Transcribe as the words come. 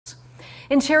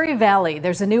In Cherry Valley,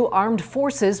 there's a new Armed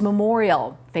Forces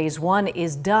Memorial. Phase 1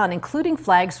 is done, including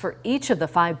flags for each of the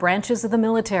 5 branches of the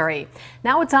military.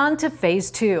 Now it's on to Phase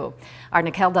 2. Our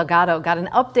Nikel Delgado got an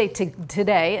update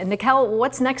today. And Nikel,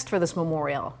 what's next for this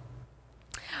memorial?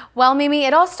 Well, Mimi,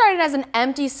 it all started as an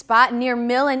empty spot near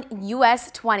Mill and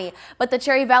U.S. 20, but the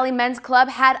Cherry Valley Men's Club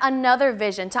had another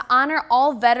vision to honor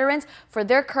all veterans for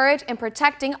their courage in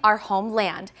protecting our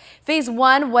homeland. Phase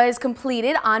 1 was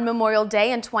completed on Memorial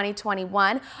Day in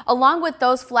 2021. Along with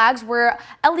those flags were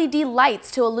LED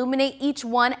lights to illuminate each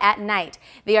one at night.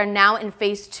 They are now in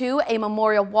Phase 2. A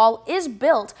memorial wall is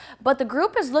built, but the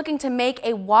group is looking to make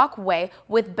a walkway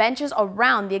with benches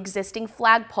around the existing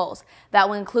flagpoles. That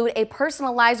will include a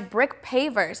personalized brick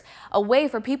pavers, a way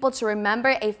for people to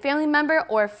remember a family member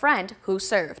or a friend who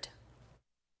served.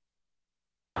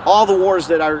 All the wars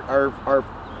that our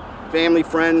family,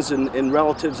 friends, and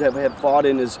relatives have fought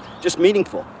in is just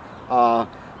meaningful.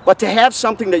 But to have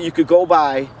something that you could go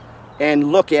by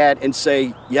and look at and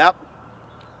say, yep,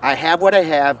 I have what I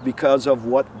have because of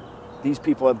what these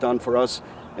people have done for us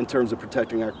in terms of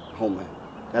protecting our homeland.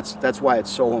 That's why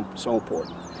it's so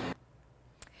important.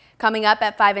 Coming up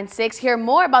at 5 and 6, hear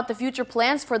more about the future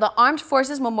plans for the Armed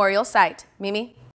Forces Memorial Site. Mimi?